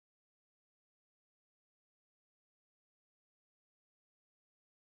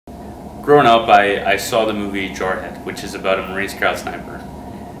growing up, I saw the movie Jarhead, which is about a Marine Scout Sniper.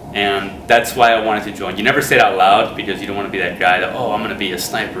 And that's why I wanted to join. You never say it out loud because you don't want to be that guy that, oh, I'm going to be a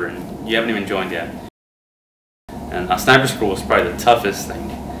sniper, and you haven't even joined yet. And sniper school was probably the toughest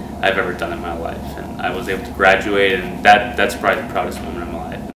thing I've ever done in my life. And I was able to graduate, and that's probably the proudest moment in my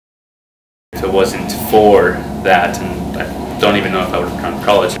life. If it wasn't for that, and I don't even know if I would have gone to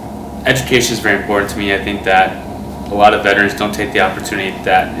college. Education is very important to me. I think that a lot of veterans don't take the opportunity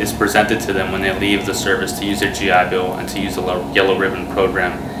that is presented to them when they leave the service to use their GI Bill and to use the Yellow Ribbon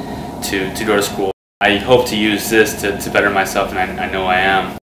program to go to school. I hope to use this to better myself, and I know I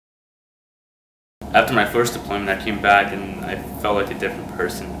am. After my first deployment, I came back and I felt like a different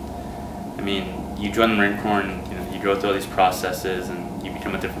person. I mean, you join the Marine Corps and you go through all these processes and you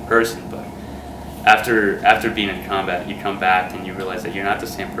become a different person, but after being in combat, you come back and you realize that you're not the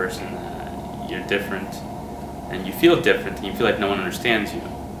same person, you're different. And you feel different, and you feel like no one understands you.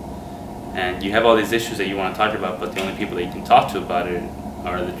 And you have all these issues that you want to talk about, but the only people that you can talk to about it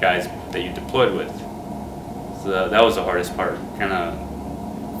are the guys that you deployed with. So that was the hardest part, kind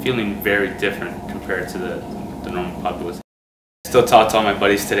of feeling very different compared to the normal populace. I still talk to all my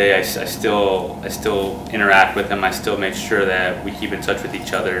buddies today. I still interact with them. I still make sure that we keep in touch with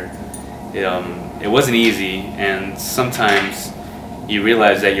each other. It wasn't easy, and sometimes you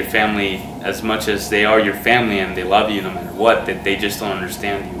realize that your family, as much as they are your family and they love you no matter what, that they just don't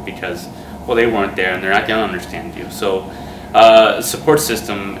understand you because, well, they weren't there and they're not going to understand you. So support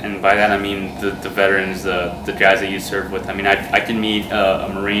system, and by that I mean the veterans, the guys that you serve with. I mean, I can meet a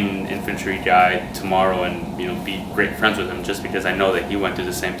Marine infantry guy tomorrow and be great friends with him just because I know that he went through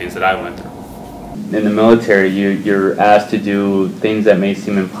the same things that I went through. In the military, you're asked to do things that may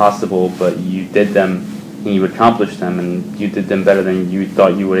seem impossible, but you did them and you accomplished them, and you did them better than you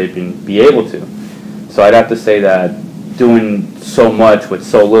thought you would even be able to. So I'd have to say that doing so much with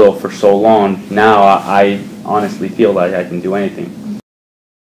so little for so long, now I honestly feel like I can do anything.